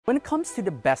When it comes to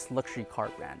the best luxury car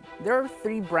brand, there are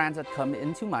three brands that come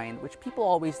into mind which people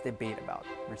always debate about: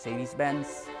 Mercedes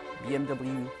Benz,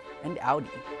 BMW, and Audi.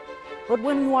 But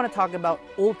when we want to talk about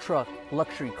ultra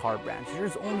luxury car brands,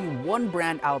 there's only one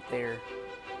brand out there,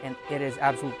 and it is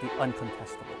absolutely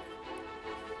uncontestable.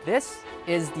 This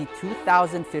is the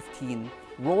 2015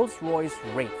 Rolls Royce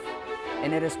Wraith,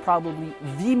 and it is probably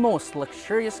the most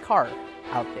luxurious car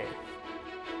out there.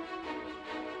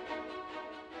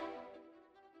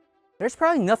 There's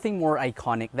probably nothing more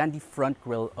iconic than the front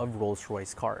grille of Rolls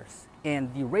Royce cars,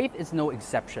 and the Wraith is no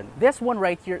exception. This one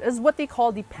right here is what they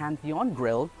call the Pantheon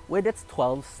grille with its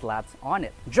 12 slats on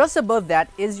it. Just above that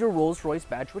is your Rolls Royce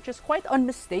badge, which is quite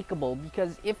unmistakable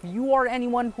because if you are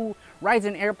anyone who rides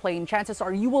an airplane, chances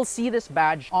are you will see this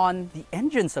badge on the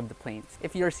engines of the planes.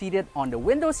 If you're seated on the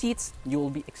window seats, you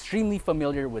will be extremely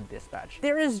familiar with this badge.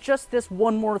 There is just this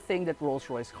one more thing that Rolls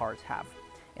Royce cars have,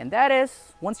 and that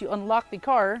is, once you unlock the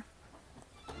car,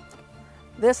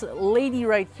 this lady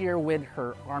right here with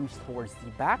her arms towards the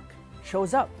back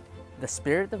shows up, the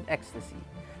Spirit of Ecstasy.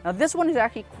 Now this one is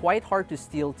actually quite hard to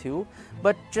steal too,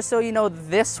 but just so you know,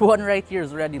 this one right here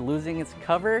is already losing its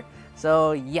cover.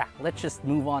 So yeah, let's just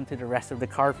move on to the rest of the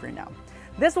car for now.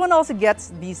 This one also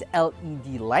gets these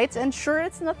LED lights, and sure,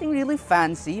 it's nothing really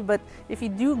fancy, but if you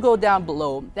do go down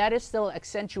below, that is still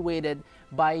accentuated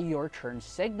by your turn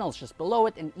signals. Just below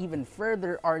it and even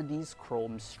further are these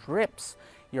chrome strips.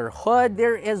 Your hood,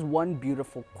 there is one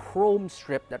beautiful chrome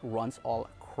strip that runs all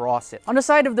across it. On the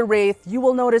side of the Wraith, you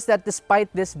will notice that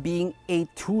despite this being a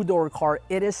two-door car,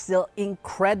 it is still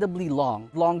incredibly long,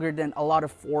 longer than a lot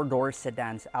of four-door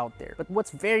sedans out there. But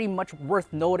what's very much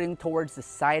worth noting towards the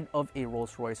side of a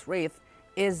Rolls Royce Wraith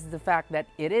is the fact that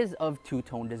it is of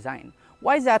two-tone design.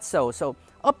 Why is that so? So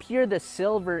up here, the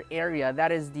silver area,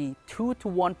 that is the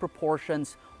 2-to-1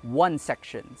 proportions, one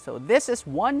section. So this is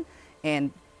one,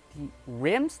 and the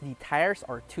rims, the tires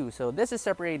are two. So this is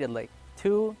separated like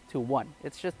 2 to 1.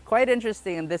 It's just quite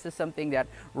interesting, and this is something that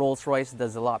Rolls-Royce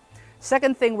does a lot.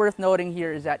 Second thing worth noting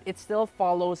here is that it still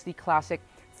follows the classic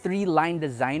three-line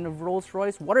design of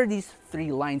Rolls-Royce. What are these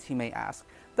three lines, you may ask?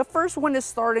 The first one is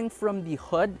starting from the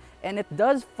hood, and it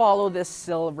does follow this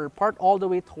silver part all the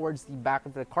way towards the back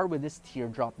of the car with this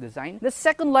teardrop design. The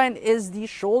second line is the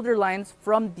shoulder lines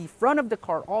from the front of the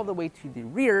car all the way to the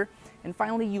rear. And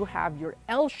finally, you have your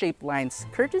L-shaped lines,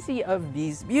 courtesy of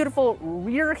these beautiful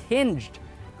rear-hinged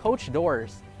coach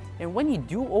doors. And when you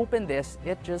do open this,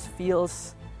 it just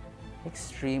feels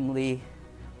extremely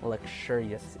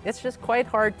luxurious. It's just quite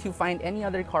hard to find any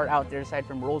other car out there aside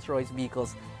from Rolls-Royce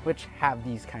vehicles which have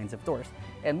these kinds of doors.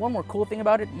 And one more cool thing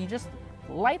about it, you just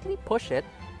lightly push it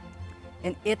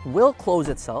and it will close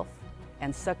itself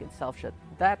and suck itself shut.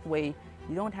 That way,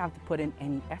 you don't have to put in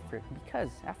any effort because,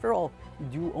 after all, you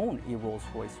do own a Rolls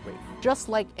Royce Wraith. Just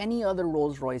like any other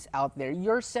Rolls Royce out there,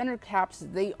 your center caps,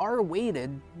 they are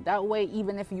weighted. That way,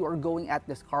 even if you are going at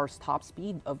this car's top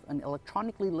speed of an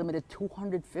electronically limited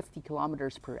 250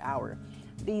 kilometers per hour,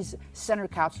 these center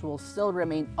caps will still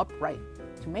remain upright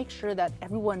to make sure that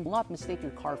everyone will not mistake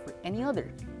your car for any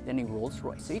other than a Rolls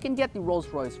Royce. So you can get the Rolls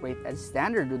Royce Wraith as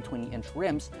standard with 20-inch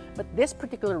rims, but this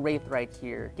particular Wraith right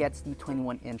here gets the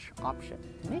 21-inch option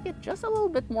to make it just a little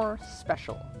bit more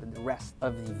special than the rest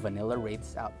of the vanilla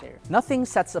Wraiths out there. Nothing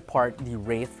sets apart the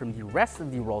Wraith from the rest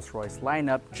of the Rolls Royce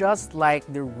lineup, just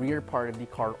like the rear part of the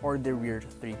car or the rear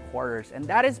three-quarters, and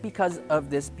that is because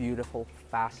of this beautiful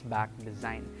fastback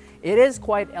design. It is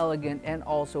quite elegant and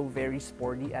also very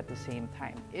sporty at the same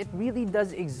time. It really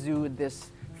does exude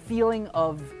this feeling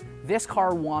of this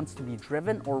car wants to be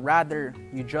driven, or rather,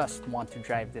 you just want to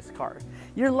drive this car.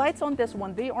 Your lights on this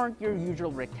one, they aren't your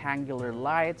usual rectangular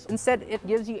lights. Instead, it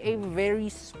gives you a very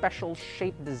special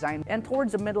shape design. And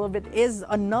towards the middle of it is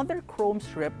another chrome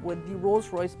strip with the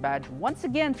Rolls-Royce badge, once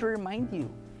again to remind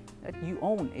you that you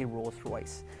own a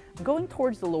Rolls-Royce. Going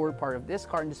towards the lower part of this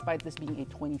car, and despite this being a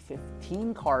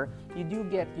 2015 car, you do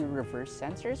get your reverse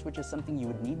sensors, which is something you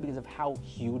would need because of how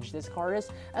huge this car is,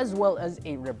 as well as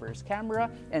a reverse camera.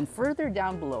 And further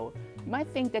down below, you might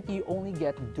think that you only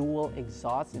get dual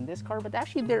exhausts in this car, but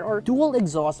actually there are dual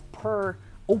exhausts per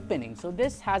opening. So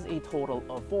this has a total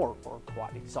of 4 or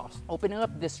quad exhaust. Opening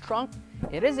up this trunk,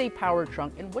 it is a power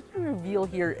trunk, and what you reveal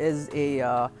here is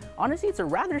a honestly, it's a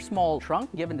rather small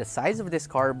trunk given the size of this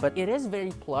car, but it is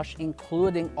very plush,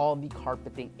 including all the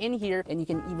carpeting in here. And you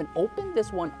can even open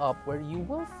this one up where you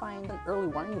will find an early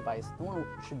warning device. No one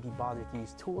should be bothered to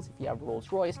use tools if you have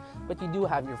Rolls Royce, but you do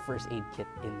have your first aid kit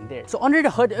in there. So under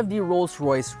the hood of the Rolls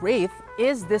Royce Wraith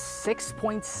is this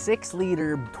 6.6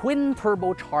 liter twin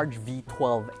turbocharged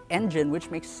V12 engine, which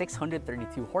makes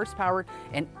 632 horsepower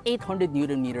and 800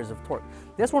 Newton meters of torque.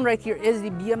 This one right here is the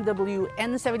BMW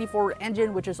N74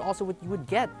 engine, which is also what you would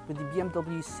get with the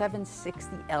BMW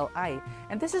 760 Li.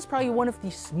 And this is probably one of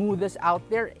the smoothest out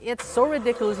there. It's so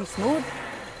ridiculously smooth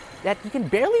that you can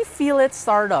barely feel it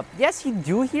start up. Yes, you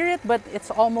do hear it, but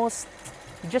it's almost,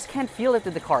 you just can't feel it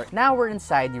with the car. Now we're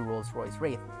inside the Rolls Royce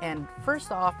Wraith. And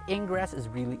first off, ingress is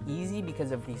really easy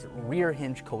because of these rear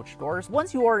hinge coach doors.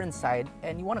 Once you are inside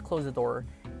and you want to close the door,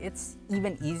 it's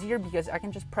even easier because I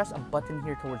can just press a button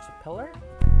here towards the pillar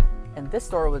and this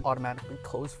door would automatically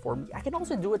close for me. I can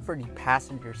also do it for the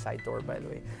passenger side door, by the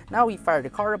way. Now we fire the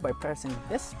car up by pressing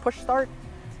this push start,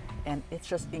 and it's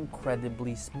just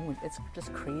incredibly smooth. It's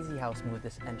just crazy how smooth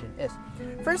this engine is.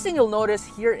 First thing you'll notice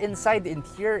here inside the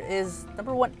interior is,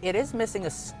 number one, it is missing a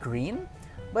screen,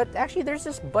 but actually there's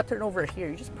this button over here.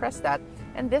 You just press that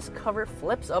and this cover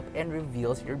flips up and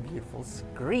reveals your beautiful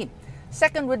screen.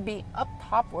 Second would be up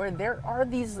top where there are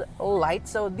these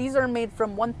lights. So these are made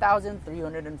from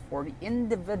 1,340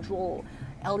 individual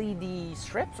LED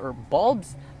strips or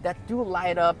bulbs that do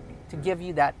light up to give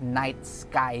you that night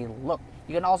sky look.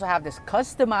 You can also have this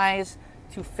customized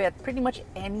to fit pretty much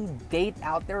any date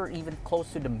out there, or even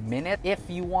close to the minute. If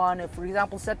you want to, for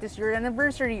example, set this your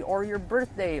anniversary or your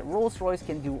birthday, Rolls-Royce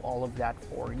can do all of that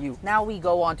for you. Now we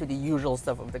go on to the usual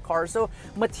stuff of the car. So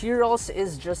materials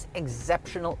is just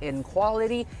exceptional in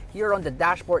quality. Here on the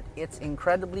dashboard, it's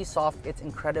incredibly soft, it's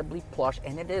incredibly plush,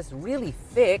 and it is really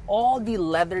thick. All the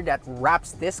leather that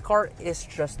wraps this car is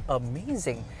just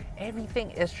amazing. Everything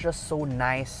is just so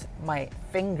nice. My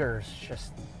fingers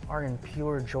just are in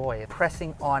pure joy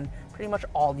pressing on pretty much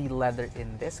all the leather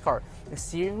in this car. The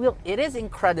steering wheel, it is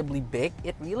incredibly big.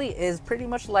 It really is pretty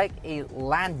much like a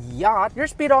land yacht. Your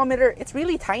speedometer, it's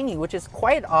really tiny, which is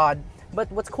quite odd. But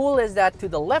what's cool is that to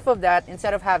the left of that,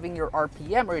 instead of having your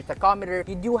RPM or your tachometer,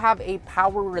 you do have a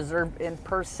power reserve in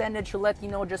percentage to let you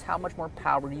know just how much more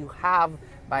power you have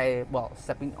by, well,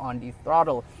 stepping on the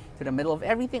throttle. To the middle of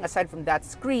everything, aside from that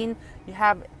screen, you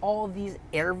have all these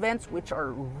air vents, which are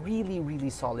really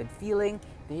solid feeling.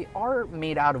 They are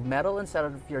made out of metal instead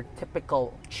of your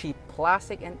typical cheap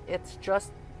plastic, and it's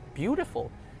just beautiful.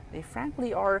 They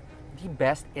frankly are the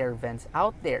best air vents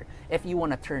out there. If you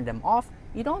want to turn them off,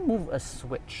 you don't move a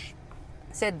switch.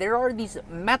 Said there are these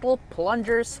metal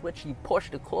plungers which you push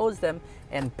to close them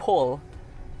and pull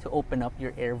to open up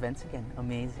your air vents again.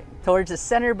 Amazing. Towards the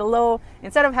center below,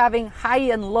 instead of having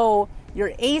high and low,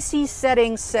 your AC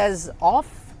setting says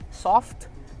off, soft,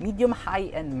 medium, high,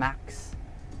 and max,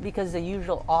 because the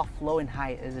usual off, low, and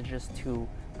high is just too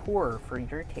poor for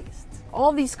your taste.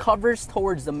 All these covers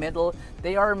towards the middle,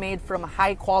 they are made from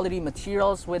high quality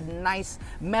materials with nice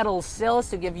metal sills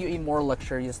to give you a more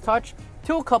luxurious touch.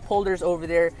 Two cup holders over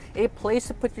there, a place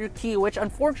to put your key, which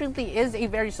unfortunately is a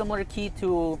very similar key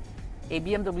to a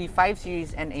BMW 5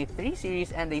 Series and a 3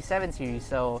 Series and a 7 Series.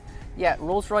 So yeah,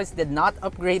 Rolls-Royce did not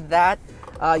upgrade that.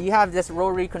 You have this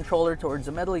rotary controller towards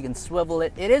the middle. You can swivel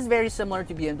it. It is very similar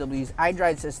to BMW's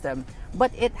iDrive system, but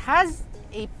it has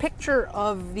a picture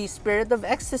of the Spirit of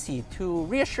Ecstasy to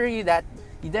reassure you that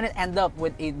you didn't end up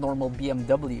with a normal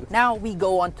BMW. Now we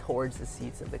go on towards the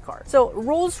seats of the car. So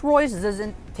Rolls-Royce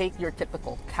doesn't take your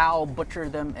typical cow, butcher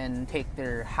them, and take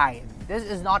their hide. This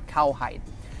is not cow hide.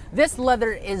 This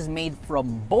leather is made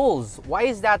from bulls. Why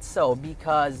is that so?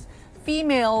 Because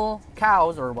female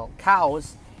cows, or well,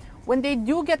 cows, when they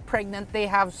do get pregnant, they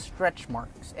have stretch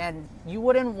marks, and you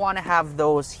wouldn't want to have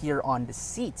those here on the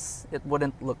seats. It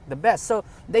wouldn't look the best. So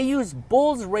they use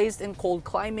bulls raised in cold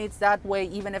climates. That way,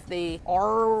 even if they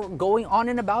are going on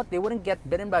and about, they wouldn't get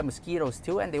bitten by mosquitoes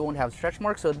too, and they won't have stretch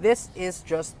marks. So this is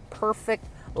just perfect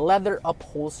leather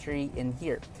upholstery in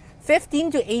here. 15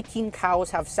 to 18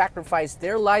 cows have sacrificed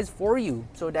their lives for you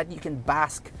so that you can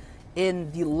bask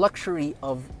in the luxury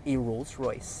of a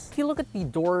Rolls-Royce. If you look at the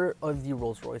door of the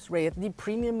Rolls-Royce Wraith, the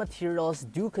premium materials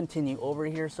do continue over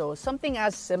here. So something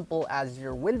as simple as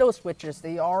your window switches,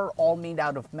 they are all made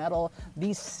out of metal.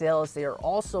 These sills, they are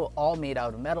also all made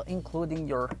out of metal, including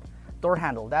your door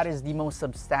handle. That is the most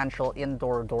substantial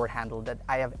indoor door handle that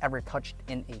I have ever touched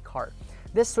in a car.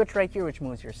 This switch right here, which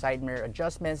moves your side mirror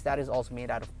adjustments, that is also made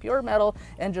out of pure metal.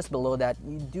 And just below that,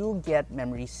 you do get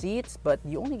memory seats, but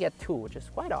you only get two, which is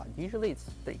quite odd. Usually it's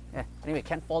three. Anyway,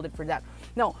 can't fault it for that.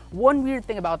 Now, one weird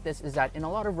thing about this is that in a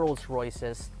lot of Rolls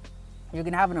Royces, you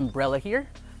can have an umbrella here.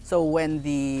 So when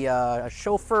the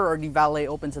chauffeur or the valet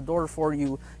opens the door for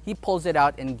you, he pulls it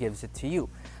out and gives it to you.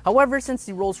 However, since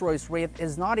the Rolls Royce Wraith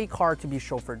is not a car to be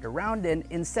chauffeured around in,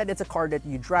 instead it's a car that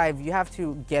you drive, you have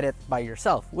to get it by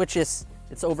yourself, which is,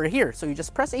 it's over here. So you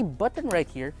just press a button right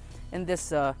here, and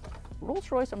this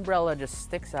Rolls Royce umbrella just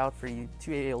sticks out for you to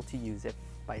be able to use it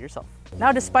by yourself.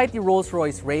 Now, despite the Rolls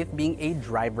Royce Wraith being a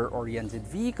driver-oriented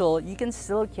vehicle, you can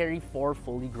still carry 4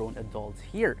 fully grown adults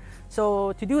here.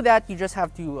 So to do that, you just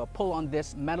have to pull on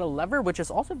this metal lever, which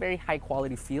is also very high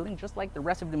quality feeling, just like the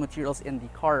rest of the materials in the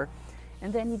car.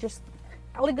 And then you just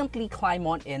elegantly climb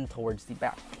on in towards the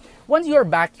back. Once you're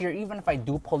back here, even if I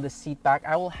do pull the seat back,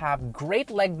 I will have great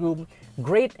legroom,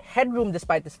 great headroom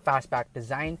despite this fastback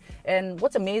design. And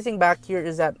what's amazing back here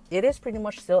is that it is pretty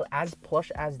much still as plush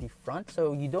as the front,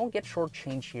 so you don't get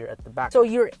shortchanged here at the back. So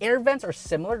your air vents are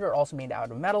similar. They're also made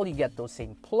out of metal. You get those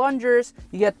same plungers,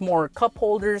 you get more cup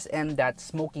holders, and that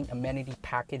smoking amenity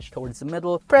package towards the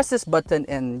middle. Press this button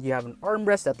and you have an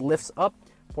armrest that lifts up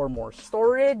for more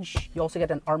storage. You also get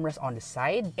an armrest on the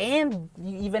side, and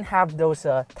you even have those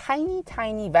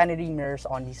tiny vanity mirrors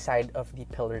on the side of the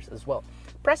pillars as well.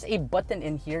 Press a button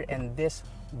in here and this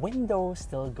window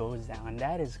still goes down.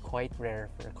 That is quite rare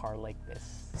for a car like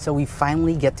this. So we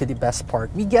finally get to the best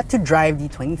part. We get to drive the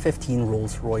 2015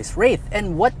 Rolls Royce Wraith.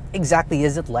 And what exactly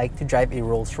is it like to drive a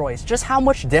Rolls Royce? Just how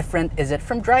much different is it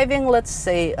from driving, let's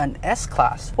say, an S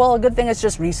Class? Well, a good thing is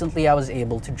just recently I was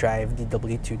able to drive the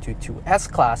W222 S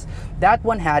Class. That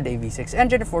one had a V6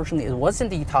 engine. Unfortunately, it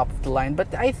wasn't the top of the line,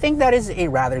 but I think that is a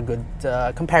rather good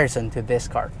comparison to this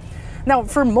car. Now,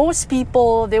 for most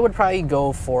people, they would probably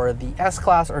go for the S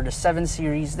Class or the 7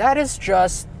 Series. That is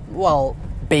just, well,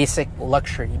 basic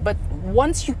luxury. But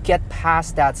once you get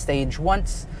past that stage,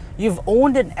 once you've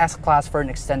owned an S Class for an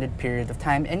extended period of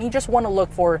time and you just want to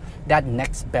look for that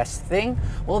next best thing,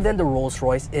 well, then the Rolls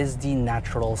Royce is the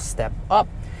natural step up.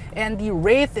 And the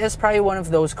Wraith is probably one of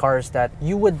those cars that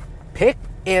you would pick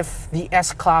if the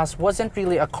S Class wasn't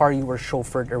really a car you were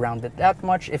chauffeured around it that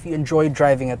much. If you enjoy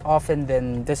driving it often,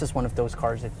 then this is one of those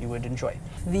cars that you would enjoy.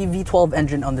 The V12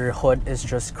 engine under the hood is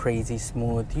just crazy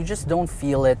smooth. You just don't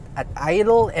feel it at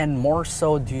idle, and more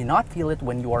so do you not feel it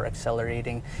when you are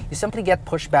accelerating. You simply get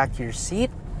pushed back to your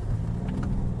seat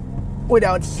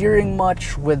without hearing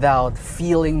much, without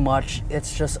feeling much.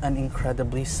 It's just an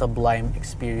incredibly sublime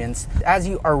experience. As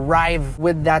you arrive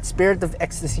with that spirit of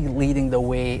ecstasy leading the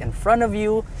way in front of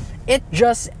you, it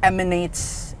just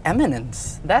emanates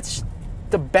eminence. That's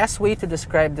the best way to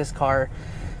describe this car.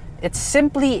 It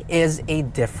simply is a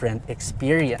different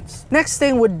experience. Next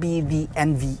thing would be the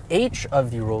NVH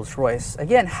of the Rolls Royce.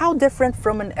 Again, how different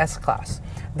from an S Class?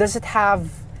 Does it have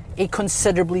a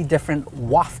considerably different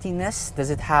waftiness? Does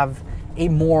it have a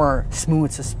more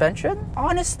smooth suspension?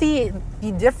 Honestly,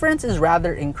 the difference is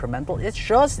rather incremental. It's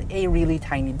just a really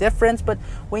tiny difference, but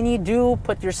when you do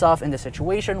put yourself in the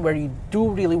situation where you do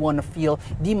really want to feel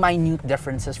the minute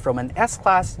differences from an S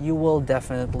Class, you will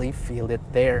definitely feel it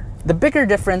there. The bigger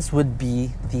difference would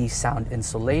be the sound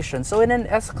insulation. So in an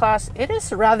S Class, it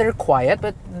is rather quiet,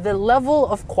 but the level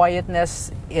of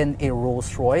quietness in a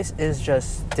Rolls Royce is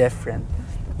just different.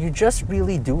 You just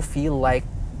really do feel like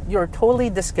you're totally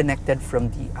disconnected from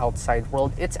the outside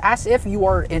world. It's as if you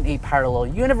are in a parallel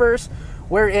universe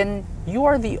wherein you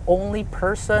are the only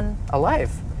person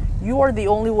alive. You are the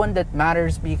only one that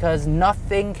matters because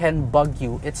nothing can bug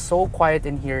you. It's so quiet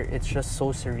in here. It's just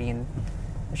so serene.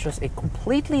 It's just a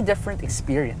completely different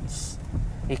experience.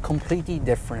 A completely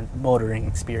different motoring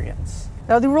experience.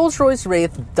 Now, the Rolls Royce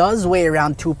Wraith does weigh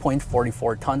around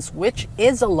 2.44 tons, which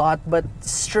is a lot, but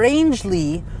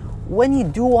strangely, when you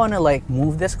do want to like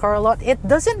move this car a lot, it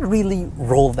doesn't really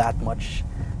roll that much.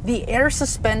 The air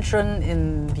suspension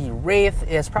in the Wraith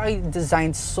is probably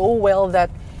designed so well that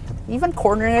even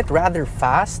cornering it rather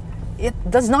fast, it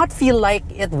does not feel like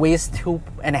it weighs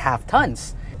 2.5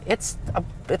 tons. It's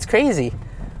crazy.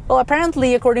 Well,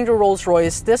 apparently, according to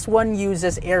Rolls-Royce, this one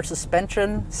uses air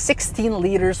suspension, 16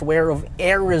 liters worth of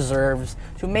air reserves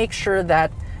to make sure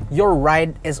that your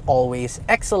ride is always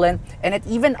excellent, and it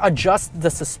even adjusts the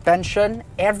suspension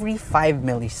every 5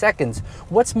 milliseconds.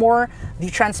 What's more, the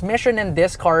transmission in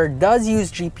this car does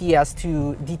use GPS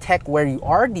to detect where you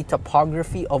are, the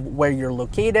topography of where you're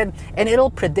located, and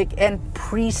it'll predict and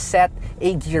preset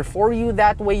a gear for you.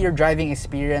 That way your driving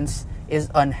experience is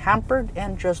unhampered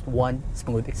and just one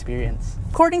smooth experience.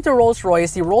 According to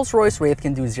Rolls-Royce, the Rolls-Royce Wraith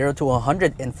can do 0 to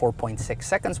 100 in 4.6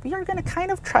 seconds. We are gonna kind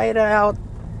of try it out.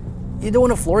 You don't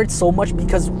want to floor it so much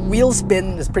because wheel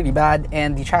spin is pretty bad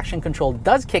and the traction control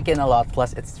does kick in a lot.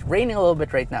 Plus, it's raining a little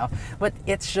bit right now, but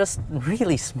it's just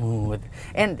really smooth.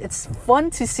 And it's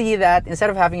fun to see that instead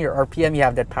of having your RPM, you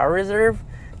have that power reserve.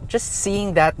 Just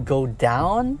seeing that go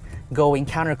down, going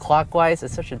counterclockwise,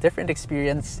 it's such a different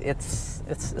experience. It's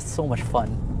so much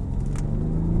fun.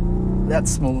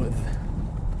 That's smooth.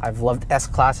 I've loved S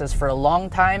Classes for a long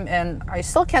time, and I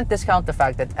still can't discount the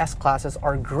fact that S Classes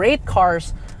are great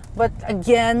cars But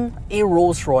again, a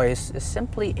Rolls Royce is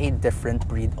simply a different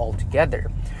breed altogether.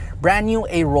 Brand new,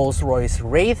 a Rolls Royce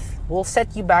Wraith will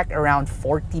set you back around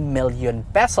 40 million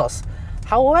pesos.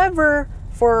 However,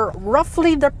 for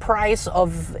roughly the price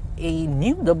of a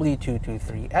new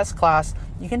W223 S Class,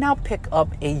 you can now pick up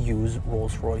a used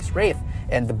Rolls Royce Wraith.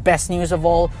 And the best news of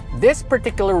all, this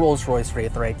particular Rolls Royce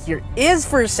Wraith right here is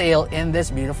for sale in this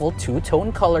beautiful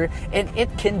two-tone color, and it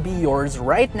can be yours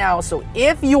right now. So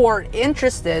if you are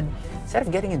interested, instead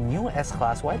of getting a new S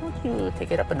Class, why don't you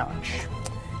take it up a notch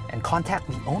and contact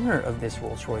the owner of this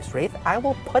Rolls Royce Wraith? I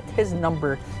will put his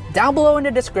number down below in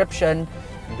the description.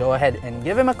 Go ahead and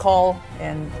give him a call,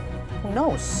 and who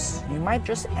knows, you might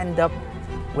just end up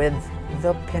with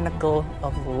the pinnacle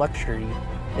of luxury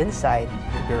inside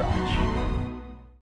your garage.